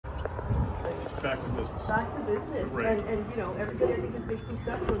back to business. Back to business. Right. And you know, everybody I think is big cooped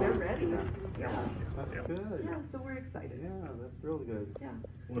up, so they're ready. Yeah. That's good. Yeah, so we're excited. Yeah, that's real good. Yeah.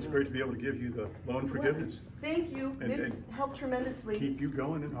 Well, it's great to be able to give you the loan forgiveness. Thank you. And- This and helped tremendously. Keep you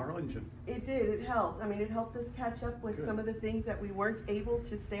going in Harlingen. It did. It helped. I mean, it helped us catch up with Good. some of the things that we weren't able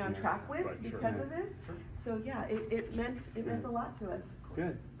to stay on track with Right, sure. because of this. Sure. So yeah, it meant a lot to us.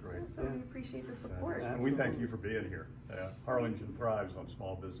 Good. Great. So we appreciate the support. And we thank you for being here. Harlingen thrives on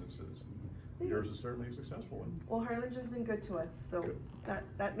small businesses. Yours is certainly a successful one. Well, Harlingen's been good to us, so Good.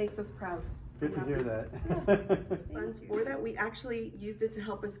 that makes us proud. Good to hear that. Funds for that, we actually used it to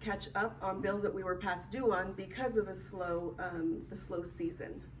help us catch up on bills that we were past due on because of the slow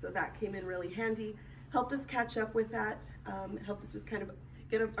season. So that came in really handy, helped us catch up with that, helped us just kind of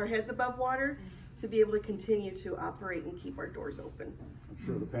get our heads above water to be able to continue to operate and keep our doors open. I'm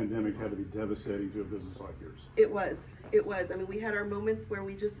sure the pandemic had to be devastating to a business like yours. It was. I mean, we had our moments where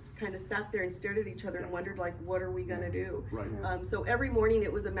we just kind of sat there and stared at each other and wondered, like, what are we going to do? Right. So every morning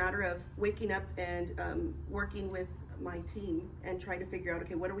it was a matter of waking up and working with my team and trying to figure out,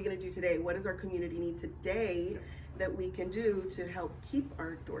 okay, what are we going to do today? What does our community need today that we can do to help keep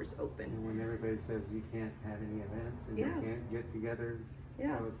our doors open? And when everybody says you can't have any events and you can't get together,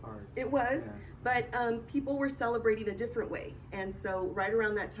 that was hard. It was, but people were celebrating a different way. And so right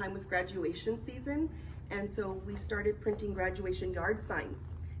around that time was graduation season. And so we started printing graduation yard signs.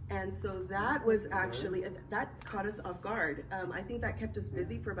 And so that was actually, that caught us off guard. I think that kept us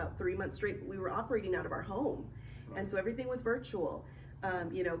busy for about 3 months straight. We were operating out of our home. And so everything was virtual.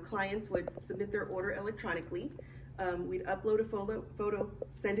 You know, clients would submit their order electronically. We'd upload a photo,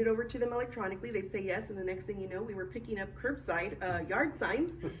 send it over to them electronically. They'd say yes, and the next thing you know, we were picking up curbside yard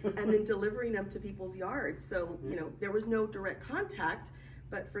signs and then delivering them to people's yards. So, you know, there was no direct contact,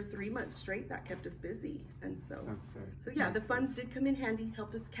 but for 3 months straight, that kept us busy. And so yeah, the funds did come in handy,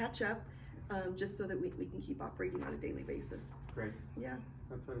 helped us catch up, just so that we can keep operating on a daily basis. Great. Yeah.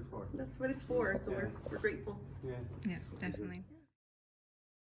 That's what it's for. That's what it's for. So we're grateful. Yeah. Yeah, definitely.